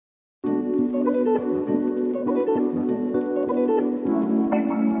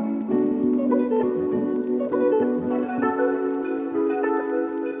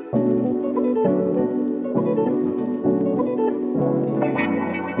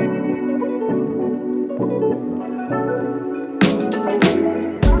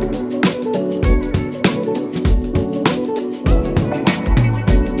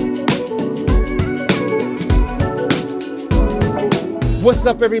What's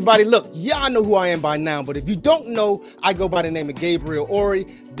up, everybody? Look, y'all know who I am by now, but if you don't know, I go by the name of Gabriel Ori.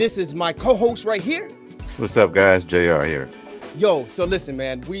 This is my co-host right here. What's up, guys? JR here. Yo, so listen,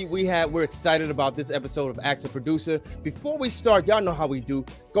 man, we're excited about this episode of Ask a Producer. Before we start, y'all know how we do.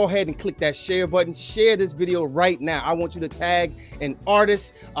 Go ahead and click that share button. Share this video right now. I want you to tag an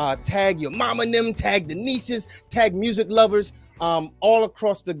artist, tag your mama and them, tag the nieces, tag music lovers, all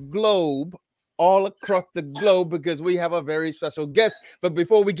across the globe. Because we have a very special guest. But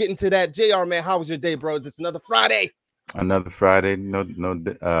before we get into that, JR, man, how was your day, bro? This is another Friday. Another Friday. I'm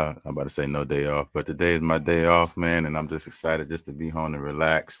about to say no day off, but today is my day off, man, and I'm just excited just to be home and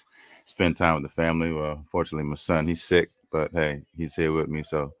relax, spend time with the family. Well, fortunately, my son, he's sick, but hey, he's here with me,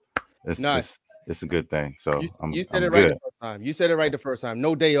 so it's a good thing. So you said it right the first time. You said it right the first time.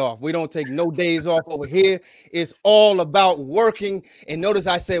 No day off. We don't take no days off over here. It's all about working. And notice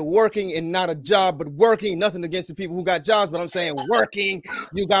I said working and not a job, but working. Nothing against the people who got jobs, but I'm saying working.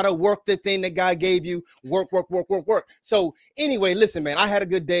 You gotta work the thing that God gave you. Work. So anyway, listen, man. I had a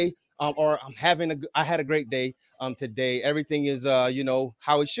good day. I had a great day today. Everything is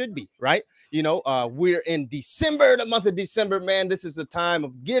how it should be, right? We're in December, the month of December, man. This is the time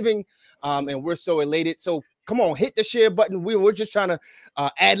of giving, and we're so elated. So come on, hit the share button. We're just trying to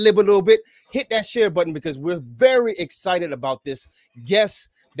ad lib a little bit. Hit that share button because we're very excited about this guest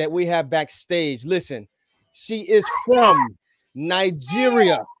that we have backstage. Listen, she is from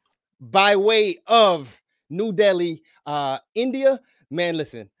Nigeria by way of New Delhi, India. Man,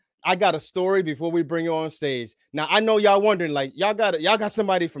 listen. I got a story before we bring you on stage. Now, I know y'all wondering, like, y'all got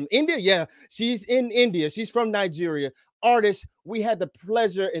somebody from India? Yeah, she's in India. She's from Nigeria. Artist, we had the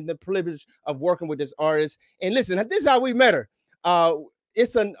pleasure and the privilege of working with this artist. And listen, this is how we met her.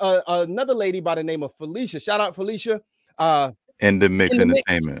 It's another lady by the name of Felicia. Shout out, Felicia. In the Mix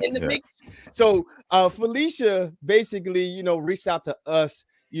Entertainment. In the mix. So Felicia basically, reached out to us,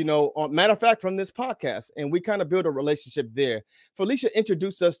 matter of fact, from this podcast, and we kind of built a relationship there. Felicia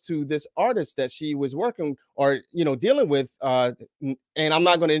introduced us to this artist that she was working or, dealing with. And I'm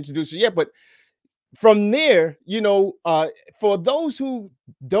not going to introduce her yet, but from there, for those who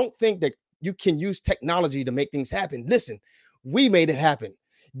don't think that you can use technology to make things happen, listen, we made it happen.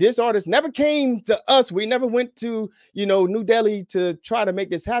 This artist never came to us. We never went to, New Delhi to try to make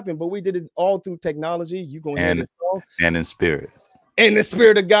this happen, but we did it all through technology. You going to hear this song. And in spirit. And the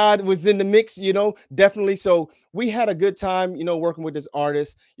spirit of God was in the mix, definitely. So we had a good time, working with this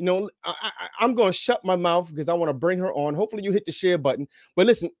artist. I'm going to shut my mouth because I want to bring her on. Hopefully you hit the share button. But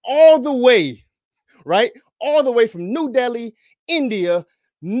listen, all the way from New Delhi, India,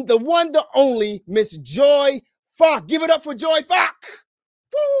 the one, the only Miss Joy Fak. Give it up for Joy Fak.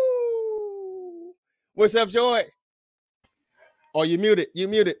 Woo! What's up, Joy? Oh, you muted.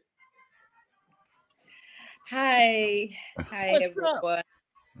 Hi, What's everyone. up?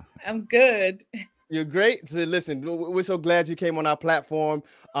 I'm good. You're great. So listen, we're so glad you came on our platform.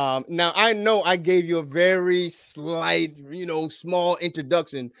 Now I know I gave you a very slight, small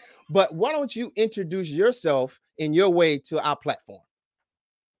introduction, but why don't you introduce yourself in your way to our platform?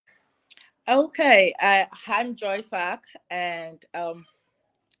 Okay, I'm Joy Fak, and I'm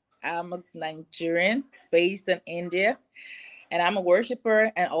a Nigerian based in India, and I'm a worshiper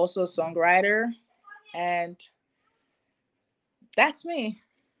and also a songwriter, and that's me.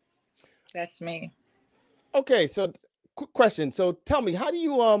 Okay, so quick question. So tell me, how'd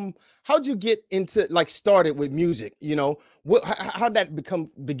you get into started with music? How'd that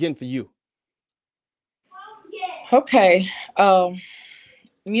begin for you? Okay,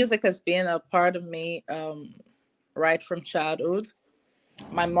 music has been a part of me right from childhood.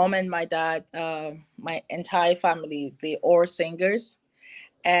 My mom and my dad, my entire family, they are singers,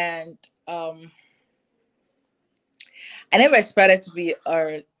 and I never expected to be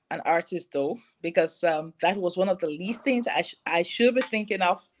an artist though, because that was one of the least things I should be thinking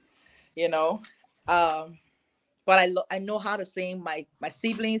of, But I know how to sing. My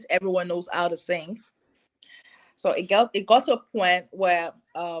siblings, everyone knows how to sing. So it got to a point where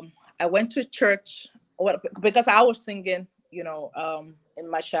I went to church because I was singing, in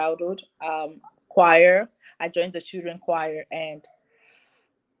my childhood, choir. I joined the children choir, and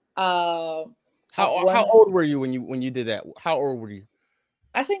how old were you when you did that? How old were you?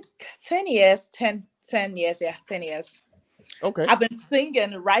 I think 10 years, 10 years, yeah, 10 years. Okay. I've been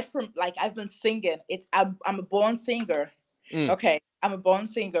singing right from like I've been singing. I'm a born singer. Mm. Okay. I'm a born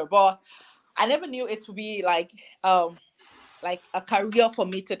singer, but I never knew it would be like a career for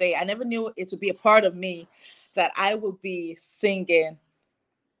me today. I never knew it would be a part of me that I would be singing.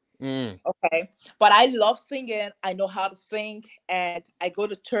 Mm. Okay. But I love singing. I know how to sing, and I go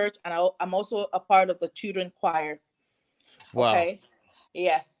to church, and I'm also a part of the children choir. Wow. Okay.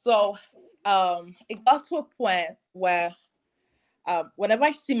 Yes. So it got to a point where whenever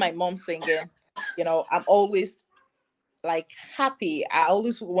I see my mom singing, I'm always like happy. I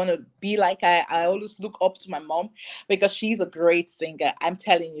always want to be like I always look up to my mom because she's a great singer. I'm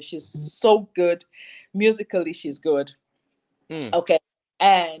telling you, she's so good. Musically, she's good. Mm. Okay.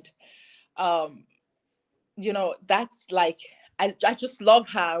 And um, that's like I just love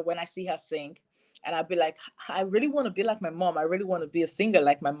her when I see her sing. And I'll be like, I really want to be like my mom. I really want to be a singer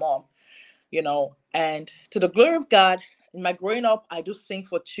like my mom. And to the glory of God, in my growing up, I do sing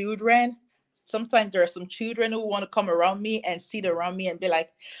for children. Sometimes there are some children who want to come around me and sit around me and be like,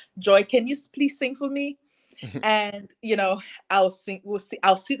 Joy, can you please sing for me? And I'll sing.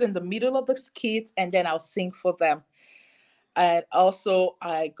 I'll sit in the middle of the kids and then I'll sing for them. And also,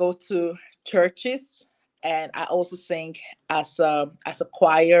 I go to churches and I also sing as a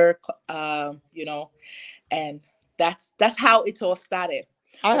choir. And that's how it all started.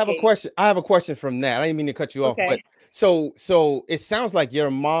 I have a Okay. question. I have a question from that. I didn't mean to cut you off, but Okay. so it sounds like your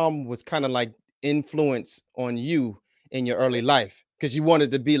mom was kind of like influence on you in your early life because you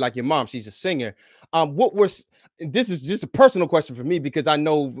wanted to be like your mom. She's a singer. What was this is just a personal question for me because I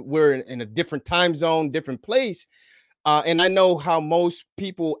know we're in a different time zone, different place. And I know how most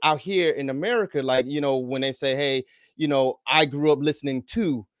people out here in America, like, when they say, hey, I grew up listening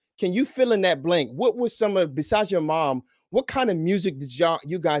to, can you fill in that blank? What was some of, besides your mom, what kind of music did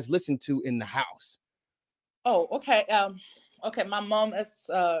you guys listen to in the house? Oh, okay. Okay. My mom is,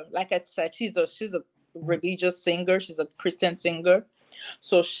 like I said, she's a religious singer. She's a Christian singer.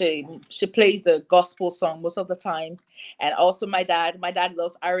 So she plays the gospel song most of the time. And also my dad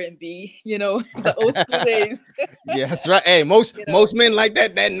loves R&B. The old school days. Yeah, that's right. Hey, most You know, most men like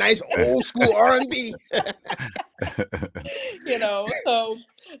that nice old school R&B. So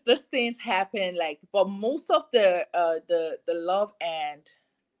these things happen, like, but most of the love and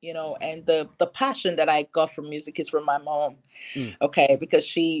the passion that I got from music is from my mom. Mm, Okay, because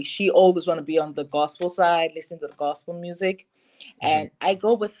she always want to be on the gospel side, listen to the gospel music, mhm. and I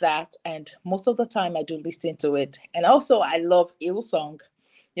go with that, and most of the time I do listen to it. And also I love Song.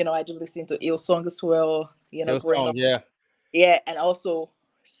 I do listen to Song as well, growing Hillsong, up. yeah. Yeah, and also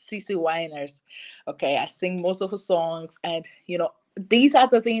CC Winers. Okay, I sing most of her songs, and these are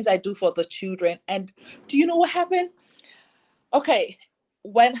the things I do for the children. And do you know what happened? Okay,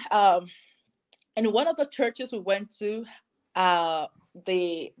 when in one of the churches we went to, uh,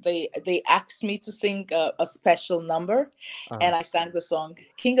 they asked me to sing a special number, Uh, and I sang the song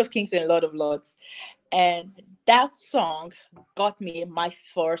 "King of Kings and Lord of Lords," and that song got me my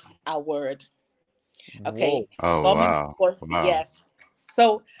first award. whoa. Okay, Oh got me my wow, first, wow. yes.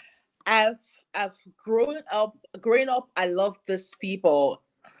 So I've I've growing up, I love these people.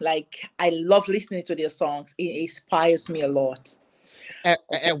 Like, I love listening to their songs. It inspires me a lot. At,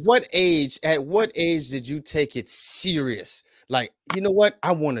 Okay. at what age? At what age did you take it serious? Like, you know what?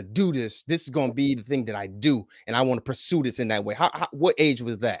 I want to do this. This is gonna be the thing that I do, and I want to pursue this in that way. What age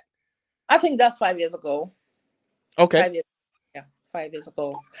was that? I think that's 5 years ago. Okay. 5 years. Yeah, 5 years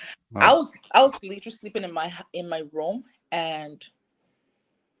ago. I Wow. was I was literally sleeping in my room, and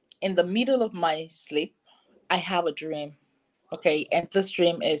in the middle of my sleep, I have a dream. Okay, and this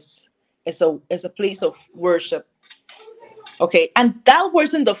dream is a place of worship. Okay, and that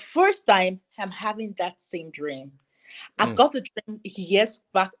wasn't the first time I'm having that same dream. I've Mm, got the dream years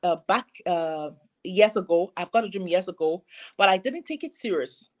ago. I've got a dream years ago, but I didn't take it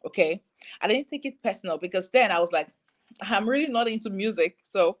serious. Okay, I didn't take it personal because then I was like, I'm really not into music,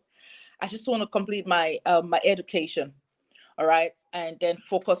 so I just want to complete my education. All right, and then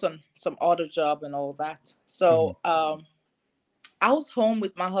focus on some other job and all that. mhm. So I was home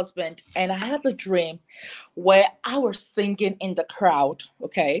with my husband, and I had a dream where I was singing in the crowd.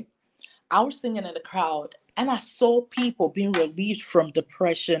 Okay, I was singing in the crowd, and I saw people being relieved from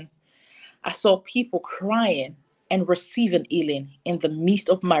depression. I saw people crying and receiving healing in the midst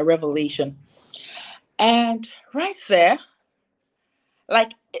of my revelation. And right there,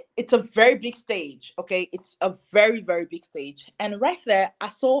 like, it's a very big stage. Okay, it's a very, very big stage. And right there, I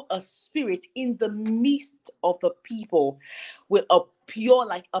saw a spirit in the midst of the people with a pure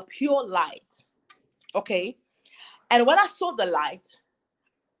light. Okay, and when I saw the light,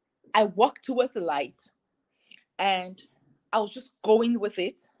 I walked towards the light, and I was just going with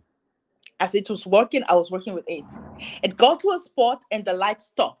it. As it was working, I was working with it. It got to a spot and the light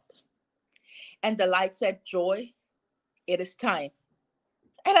stopped. And the light said, Joy, it is time.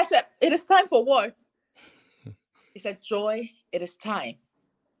 And I said, it is time for what? It said, Joy, it is time.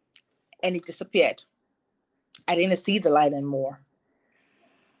 And it disappeared. I didn't see the light anymore.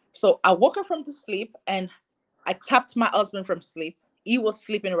 So I woke up from the sleep and I tapped my husband from sleep. He was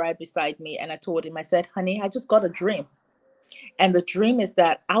sleeping right beside me. And I told him, I said, honey, I just got a dream. And the dream is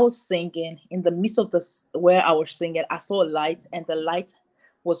that I was singing in the midst of this where I was singing. I saw a light and the light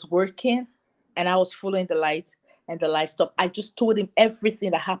was working and I was following the light and the light stopped. I just told him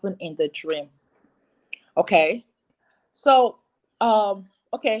everything that happened in the dream. Okay. So,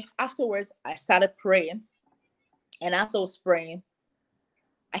 okay. Afterwards, I started praying. And as I was praying,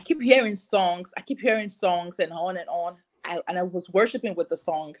 I keep hearing songs. I keep hearing songs and on and on. And I was worshiping with the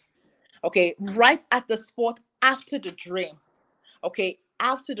song. Okay. Right at the spot after the dream. Okay.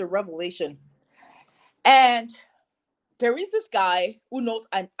 After the revelation. And there is this guy who knows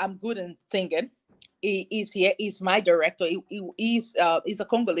I'm good in singing. He's here. He's my director. He's a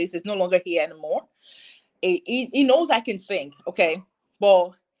Congolese. He's no longer here anymore. He knows I can sing. Okay.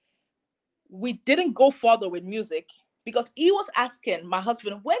 But we didn't go further with music because he was asking my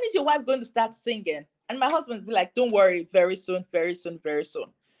husband, when is your wife going to start singing? And my husband would be like, don't worry, very soon, very soon, very soon.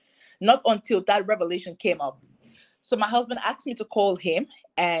 Not until that revelation came up. So my husband asked me to call him,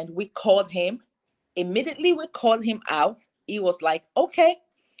 and we called him. Immediately we called him out. He was like, okay,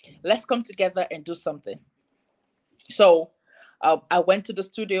 let's come together and do something. So I went to the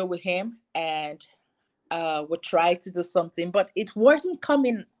studio with him, and we tried to do something, but it wasn't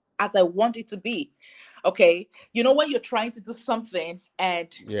coming as I want it to be. Okay. You know, when you're trying to do something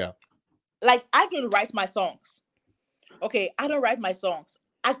and Yeah. like, I don't write my songs. Okay. I don't write my songs.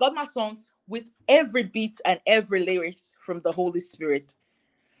 I got my songs with every beat and every lyrics from the Holy Spirit.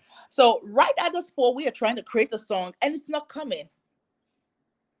 So right at the spot, we are trying to create a song and it's not coming.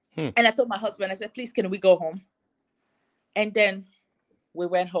 And I told my husband, I said, please, can we go home? And then we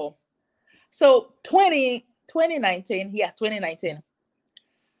went home. So 2019, yeah, 2019.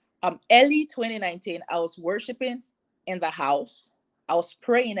 Early 2019, I was worshiping in the house. I was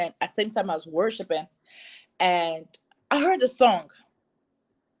praying, and at the same time I was worshiping. And I heard a song,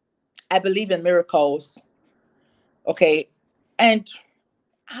 I Believe in Miracles. Okay. And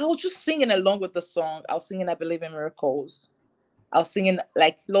I was just singing along with the song. I was singing, I Believe in Miracles. I was singing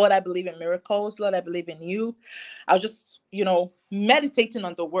like, Lord, I believe in miracles. Lord, I believe in you. I was just, meditating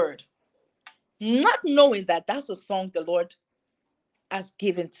on the word, not knowing that that's a song the Lord has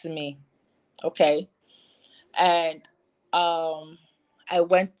given to me. Okay. And I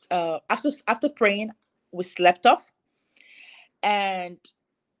went after praying, we slept off. And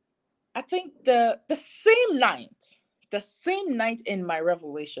I think the same night in my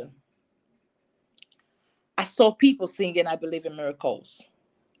revelation, I saw people singing, I believe in miracles.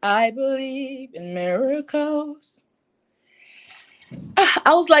 I believe in miracles.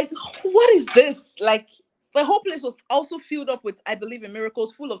 I was like, what is this? Like, the whole place was also filled up with I believe in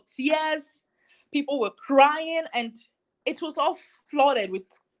miracles, full of tears. People were crying, and it was all flooded with,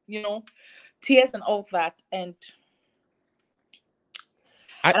 tears and all that. And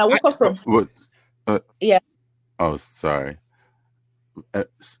I, I I woke up from, What? yeah. Oh, sorry. Uh,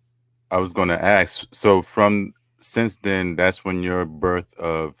 I was going to ask. So since then, that's when your birth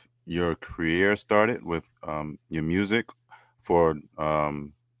of your career started with your music for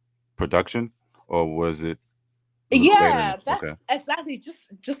production, or was it a little later? Yeah, that's Okay. exactly.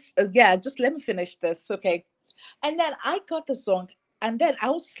 Just let me finish this, okay? And then I got the song, and then I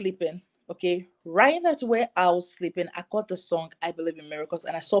was sleeping. Okay, right at where I was sleeping, I got the song "I Believe in Miracles,"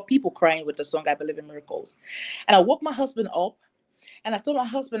 and I saw people crying with the song "I Believe in Miracles," and I woke my husband up, and I told my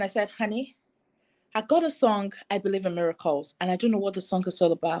husband, I said, "Honey, I got a song "I Believe in Miracles," and I don't know what the song is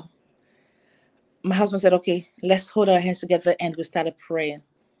all about." My husband said, "Okay, let's hold our hands together," and we started praying.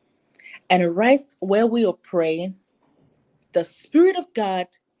 And right where we were praying, the Spirit of God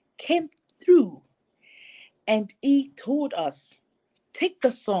came through and He told us, take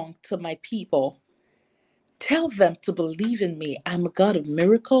the song to my people. Tell them to believe in me. I'm a God of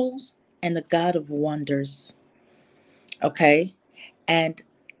miracles and a God of wonders. Okay. And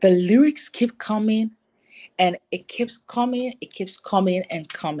the lyrics keep coming and it keeps coming, and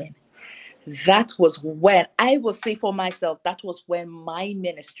coming. That was when I will say for myself, that was when my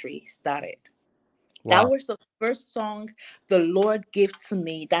ministry started. That wow. was the first song the Lord gave to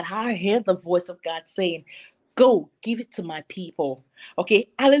me that I heard the voice of God saying, go, give it to my people. Okay,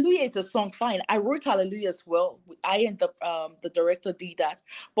 Hallelujah is a song, fine. I wrote Hallelujah as well. I and the director did that.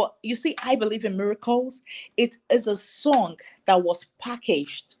 But you see, I believe in miracles. It is a song that was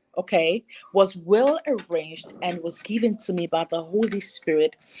packaged, okay, was well arranged, and was given to me by the Holy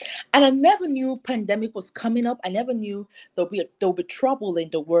Spirit. And I never knew pandemic was coming up. I never knew there'll be trouble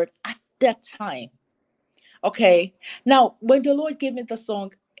in the world at that time. Okay. Now, when the Lord gave me the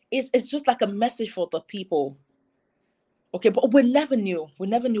song, it's just like a message for the people. Okay, but we never knew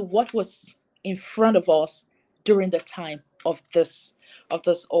what was in front of us during the time of this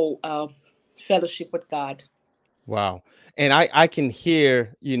fellowship with God. Wow. And I can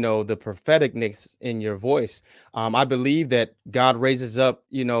hear, the propheticness in your voice. I believe that God raises up,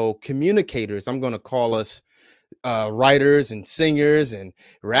 communicators. I'm going to call us writers and singers and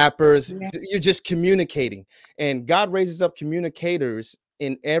rappers. Yeah. You're just communicating, and God raises up communicators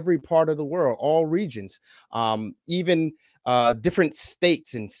in every part of the world, all regions, even different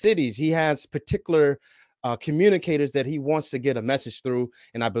states and cities. He has particular communicators that he wants to get a message through,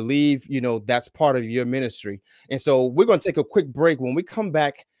 and I believe that's part of your ministry. And so we're going to take a quick break. When we come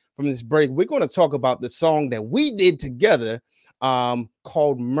back from this break, we're going to talk about the song that we did together,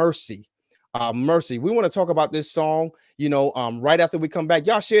 called Mercy. Mercy. We want to talk about this song, right after we come back.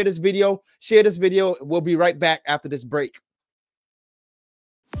 Y'all share this video. We'll be right back after this break.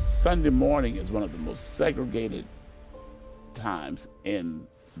 Sunday morning is one of the most segregated times in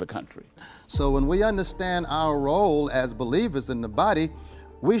the country. So when we understand our role as believers in the body,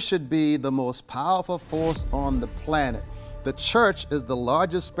 we should be the most powerful force on the planet. The church is the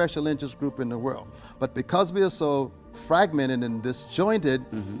largest special interest group in the world. But because we are so fragmented and disjointed,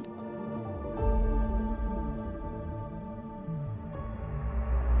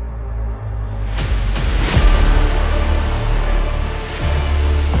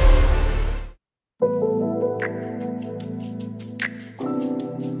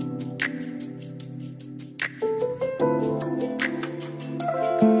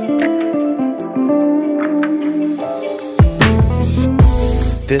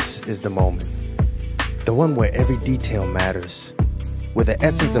 This is the moment, the one where every detail matters, where the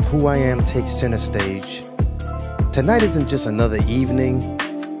essence of who I am takes center stage. Tonight isn't just another evening,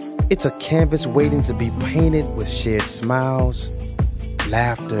 it's a canvas waiting to be painted with shared smiles,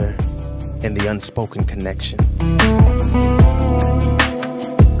 laughter, and the unspoken connection.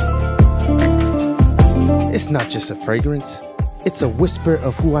 It's not just a fragrance, it's a whisper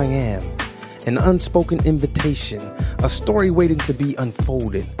of who I am, an unspoken invitation, a story waiting to be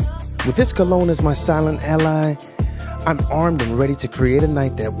unfolded. With this cologne as my silent ally, I'm armed and ready to create a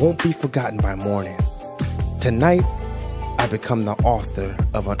night that won't be forgotten by morning. Tonight, I become the author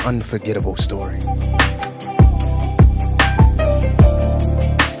of an unforgettable story.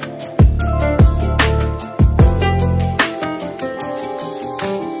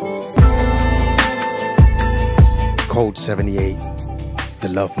 Code 78, the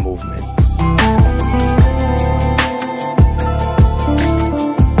love movement.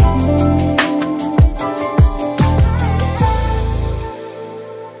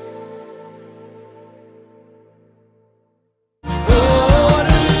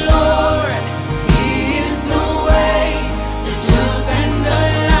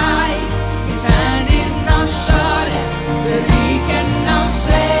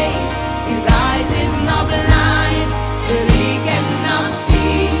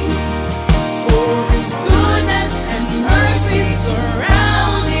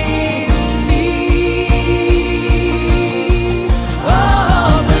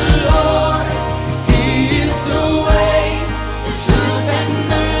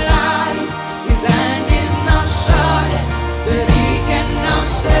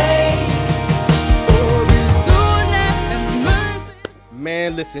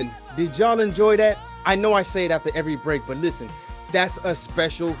 Listen, did y'all enjoy that? I know I say it after every break, but listen, that's a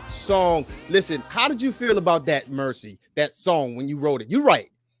special song. Listen, how did you feel about that, Mercy, that song when you wrote it? You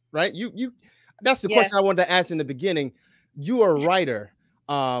write, right? You that's the question I wanted to ask in the beginning. You are a writer.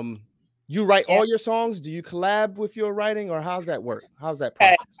 You write all your songs? Do you collab with your writing, or how's that work? How's that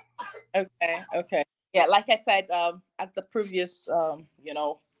process? Okay. Yeah, like I said at the previous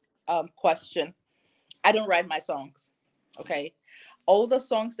question, I don't write my songs. Okay. All the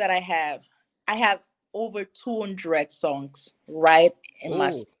songs that I have over 200 songs right in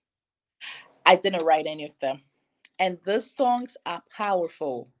my. I didn't write any of them, and these songs are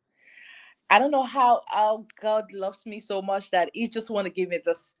powerful. I don't know how God loves me so much that He just want to give me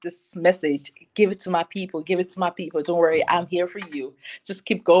this message. Give it to my people. Give it to my people. Don't worry, I'm here for you. Just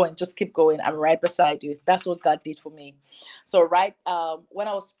keep going. Just keep going. I'm right beside you. That's what God did for me. So when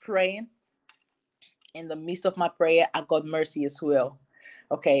I was praying, In the midst of my prayer, I got mercy as well.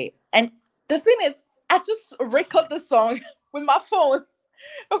 Okay. And the thing is, I just record the song with my phone.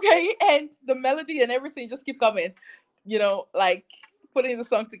 Okay. And the melody and everything just keep coming, like putting the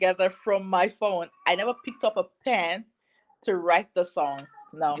song together from my phone. I never picked up a pen to write the songs.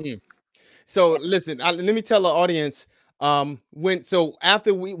 No. Mm. So listen, let me tell the audience. When so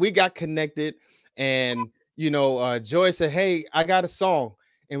after we got connected, and Joy said, "Hey, I got a song,"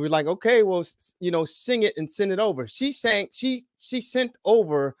 and we're like, "Okay, well, sing it and send it over." She sang. She sent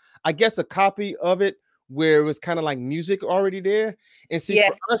over, I guess, a copy of it where it was kind of like music already there. And see, for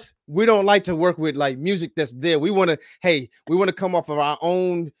Yes. us, we don't like to work with like music that's there. We want to, hey, we want to come off of our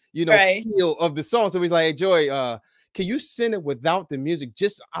own, Right. feel of the song. So we're like, "Hey, Joy, can you send it without the music,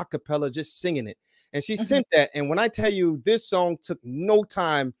 just a cappella, just singing it?" And she Mhm. sent that. And when I tell you, this song took no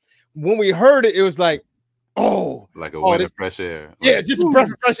time. When we heard it, it was like, oh, Like a oh, wind this, of fresh air. yeah, Like, just a breath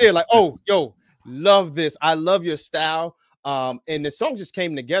woo. of fresh air. Like, oh, yo, love this. I love your style. And the song just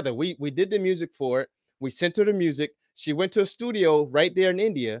came together. We did the music for it. We sent her the music. She went to a studio right there in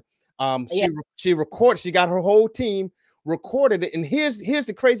India. Yeah. She recorded. She got her whole team recorded it. And here's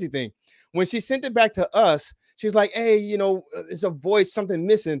the crazy thing. When she sent it back to us, she was like, "Hey, it's a voice, something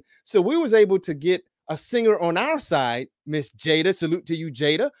missing." So we was able to get a singer on our side, Miss Jada. Salute to you,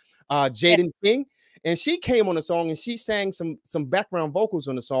 Jada, Yeah. Jaden King. And she came on the song and she sang some background vocals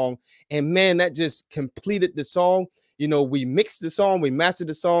on the song. And man, that just completed the song. We mixed the song, we mastered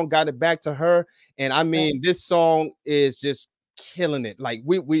the song, got it back to her. And I mean, this song is just killing it. Like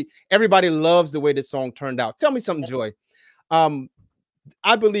we everybody loves the way this song turned out. Tell me something, Joy. Um,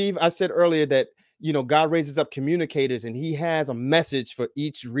 I believe I said earlier that God raises up communicators and he has a message for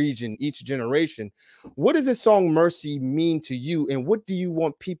each region, each generation. What does this song Mercy mean to you? And what do you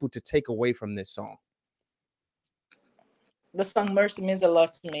want people to take away from this song? The song Mercy means a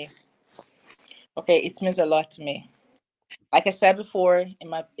lot to me. Okay, it means a lot to me. Like I said before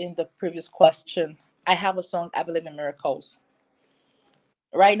in the previous question, I have a song, I Believe in Miracles.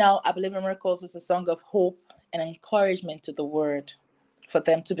 Right now, I Believe in Miracles is a song of hope and encouragement to the world for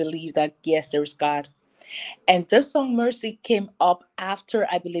them to believe that yes, there is God. And this song Mercy came up after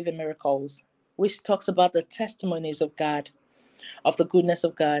I Believe in Miracles, which talks about the testimonies of God, of the goodness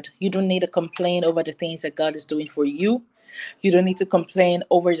of God. You don't need to complain over the things that God is doing for you. You don't need to complain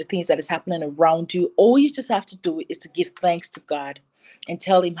over the things that is happening around you. All you just have to do is to give thanks to God and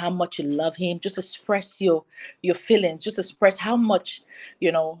tell him how much you love him. Just express your feelings. Just express how much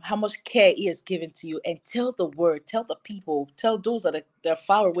care he has given to you, and tell the word, tell the people, tell those that are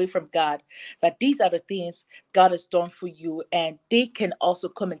far away from God that these are the things God has done for you, and they can also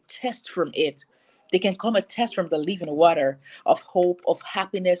come and test from it. They can come and test from the living water of hope, of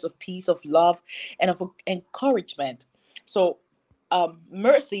happiness, of peace, of love, and of encouragement. So,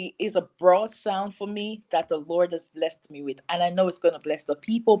 mercy is a broad sound for me that the Lord has blessed me with. And I know it's going to bless the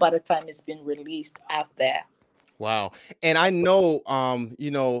people by the time it's been released out there. Wow. And I know,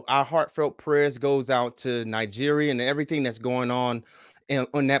 our heartfelt prayers goes out to Nigeria and everything that's going on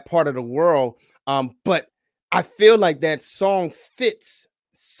on that part of the world. But I feel like that song fits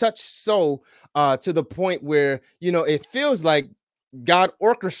such so to the point where, it feels like God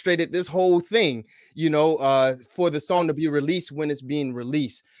orchestrated this whole thing, for the song to be released when it's being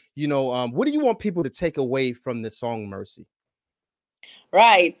released. What do you want people to take away from the song Mercy?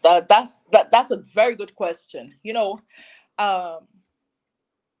 Right. That's a very good question. Um,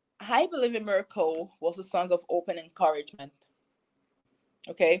 I Believe in Miracle was a song of open encouragement.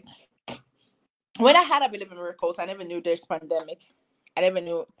 Okay. When I had I Believe in Miracles, I never knew there's pandemic. I never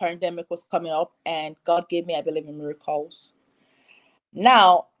knew pandemic was coming up, and God gave me I Believe in Miracles.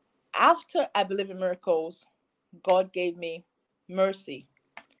 Now, after I Believe in Miracles, God gave me Mercy.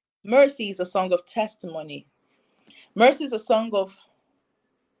 Mercy is a song of testimony. Mercy is a song of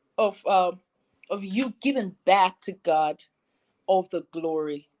um of you giving back to God of the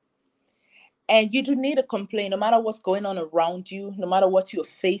glory. And you do need to complain no matter what's going on around you, no matter what you're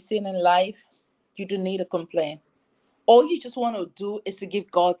facing in life. You do need to complain. All you just want to do is to give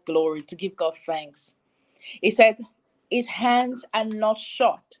God glory, to give God thanks. He said, his hands are not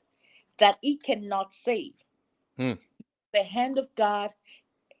short, that he cannot save. Hmm. The hand of God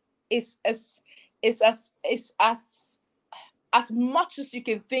is as much as you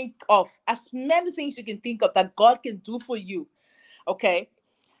can think of, as many things you can think of that God can do for you. Okay.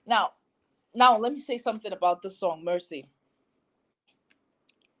 Now let me say something about the song Mercy.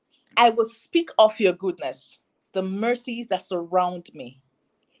 I will speak of your goodness, the mercies that surround me.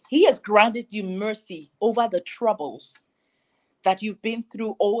 He has granted you mercy over the troubles that you've been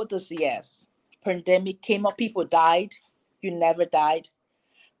through all these years. Pandemic came up, people died. You never died.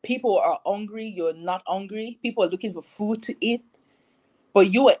 people are hungry, you're not hungry, people are looking for food to eat,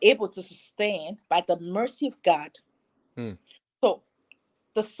 but you were able to sustain by the mercy of God. Mm. So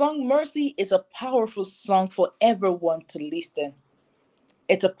the song Mercy is a powerful song for everyone to listen.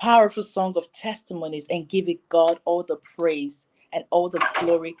 It's a powerful song of testimonies and giving God all the praise and all the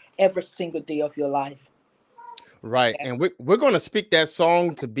glory every single day of your life. Right. And we're going to speak that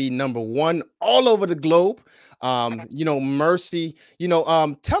song to be number one all over the globe. Mercy,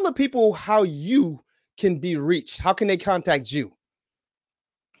 tell the people how you can be reached. How can they contact you?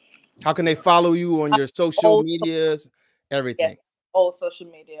 How can they follow you on your social Also, medias, yes, everything? all social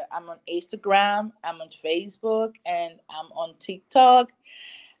media. I'm on Instagram, I'm on Facebook, and I'm on TikTok.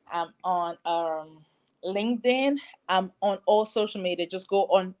 I'm on LinkedIn. I'm on all social media. Just go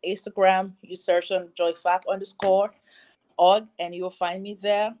on Instagram, you search on Joy Fak _ org, and you'll find me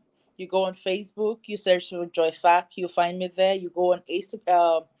there. You go on Facebook, you search for Joy Fak, you'll find me there. You go on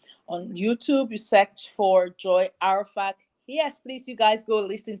on YouTube, you search for Joy Fak. Yes, please, you guys go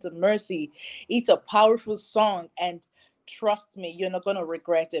listen to Mercy. It's a powerful song, and trust me, you're not gonna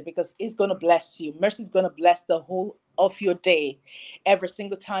regret it because it's gonna bless you. Mercy is gonna bless the whole of your day. Every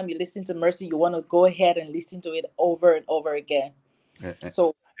single time you listen to Mercy, you want to go ahead and listen to it over and over again. And,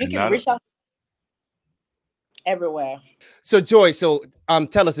 So you and can not reach out everywhere. So Joy, tell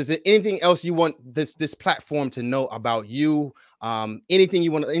us, is there anything else you want this platform to know about you? Anything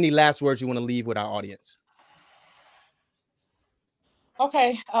you want, any last words you want to leave with our audience?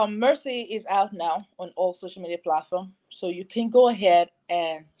 Okay, Mercy is out now on all social media platforms, so you can go ahead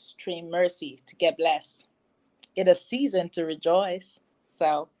and stream Mercy to get blessed. It's a season to rejoice,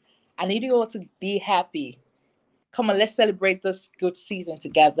 so I need you all to be happy. Come on, let's celebrate this good season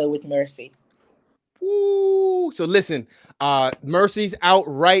together with Mercy. Woo. So listen, Mercy's out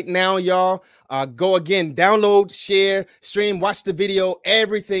right now, y'all. Go again, download, share, stream, watch the video,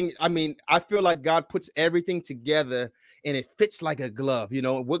 everything. I mean, I feel like God puts everything together and it fits like a glove. You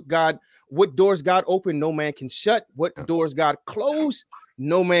know, what doors God opened, no man can shut. What doors God closed,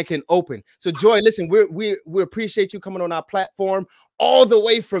 no man can open. So Joy, listen, we appreciate you coming on our platform all the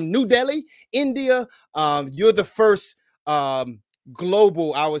way from New Delhi, India. You're the first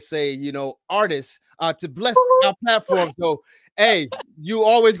global, I would say, artists to bless our platform. So hey, you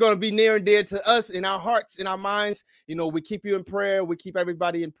always going to be near and dear to us in our hearts, in our minds. We keep you in prayer, we keep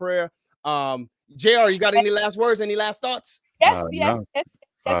everybody in prayer. JR, you got any last words, any last thoughts? Yes, yes, no. yes,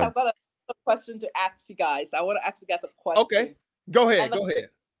 yes. I've got a question to ask you guys. I want to ask you guys a Okay, question. go ahead, And go ahead.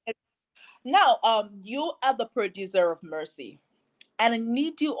 now, you are the producer of Mercy, and I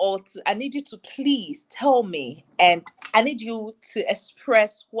need you to please tell me, and I need you to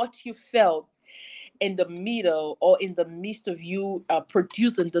express what you felt in the middle or in the midst of you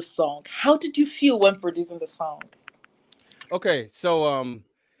producing the song. How did you feel when producing the song? Okay, so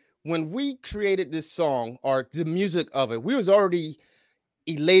when we created this song or the music of it, we was already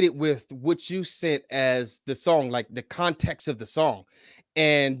elated with what you sent as the song, like the context of the song.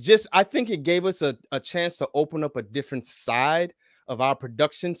 And just, I think it gave us a chance to open up a different side of our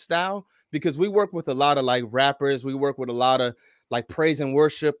production style, because we work with a lot of like rappers, we work with a lot of like praise and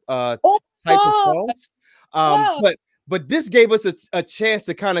worship Oh, type of songs. wow. But this gave us a chance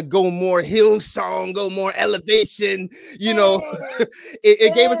to kind of go more hill song, go more elevation, Yeah,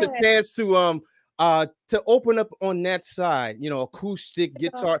 it gave us a yeah. chance to open up on that side, acoustic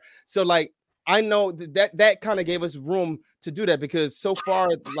guitar. So like I know that kind of gave us room to do that, because so far,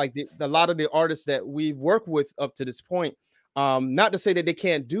 like a lot of the artists that we've worked with up to this point, not to say that they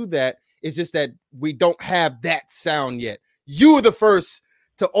can't do that, it's just that we don't have that sound yet. You were the first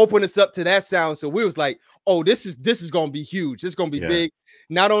to open us up to that sound, so we was like, oh, this is gonna be huge. It's gonna be Yeah. big.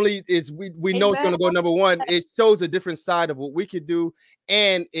 Not only is we know it's Amen. gonna go number one, it shows a different side of what we could do,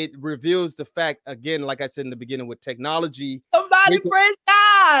 and it reveals the fact, again, like I said in the beginning, with technology. Somebody praise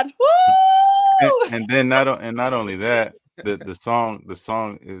God. and, Woo! and then not only that, the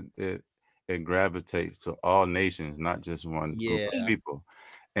song it gravitates to all nations, not just one group of Yeah, people.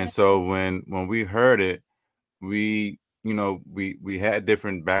 And so when we heard it, we we had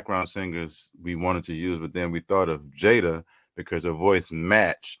different background singers we wanted to use, but then we thought of Jada because her voice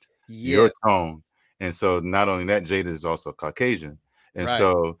matched yeah, your tone. And so not only that, Jada is also Caucasian. And right.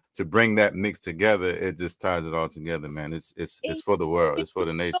 so to bring that mix together, it just ties it all together, man. It's for the world, it's for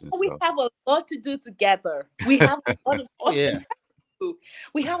the nation. We So have a lot to do together. We have a lot of Oh yeah,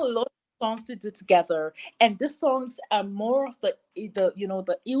 we have a lot of songs to do together, and these songs are more of the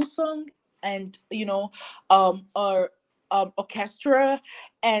ill song, and our orchestra,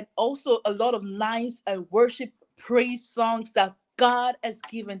 and also a lot of nice worship praise songs that God has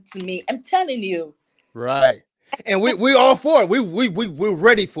given to me. I'm telling you. right. And we all for it. We're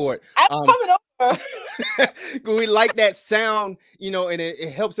ready for it. I'm coming over. We like that sound, you know, and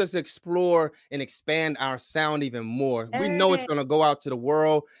it helps us explore and expand our sound even more. We know it's gonna go out to the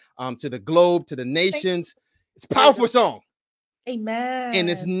world, to the globe, to the nations. It's a powerful song. Amen. And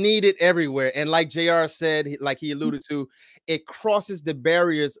it's needed everywhere. And like JR said, like he alluded to, it crosses the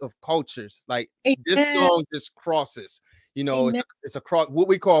barriers of cultures. Like this song just crosses, you know, it's a cross, what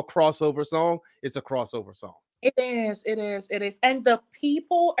we call crossover song. It's a crossover song. It is. And the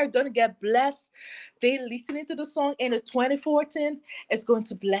people are going to get blessed. They listening to the song in the 2014. It's going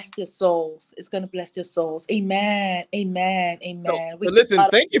to bless their souls. It's going to bless their souls. Amen. So listen,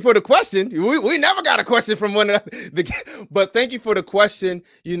 thank you for the question. We never got a question from one of but thank you for the question,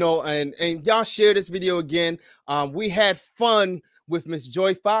 you know, and y'all share this video again. We had fun with Miss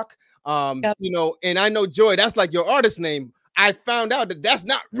Joy Fak. You know, and I know Joy, that's like your artist name. I found out that that's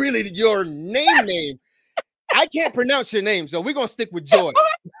not really your name. I can't pronounce your name, so we're gonna stick with Joy.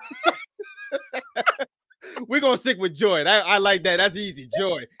 We're gonna stick with Joy. I like that. That's easy.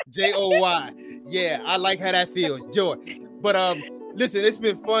 Joy. Joy. Yeah, I like how that feels. Joy. But listen, it's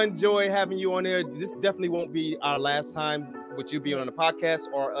been fun, Joy, having you on there. This definitely won't be our last time with you being on the podcast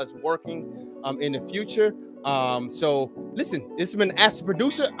or us working in the future. So listen, this has been Ask the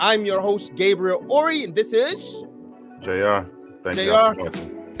Producer. I'm your host, Gabriel Ori, and this is JR.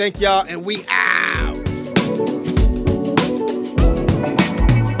 Thank y'all, and we out.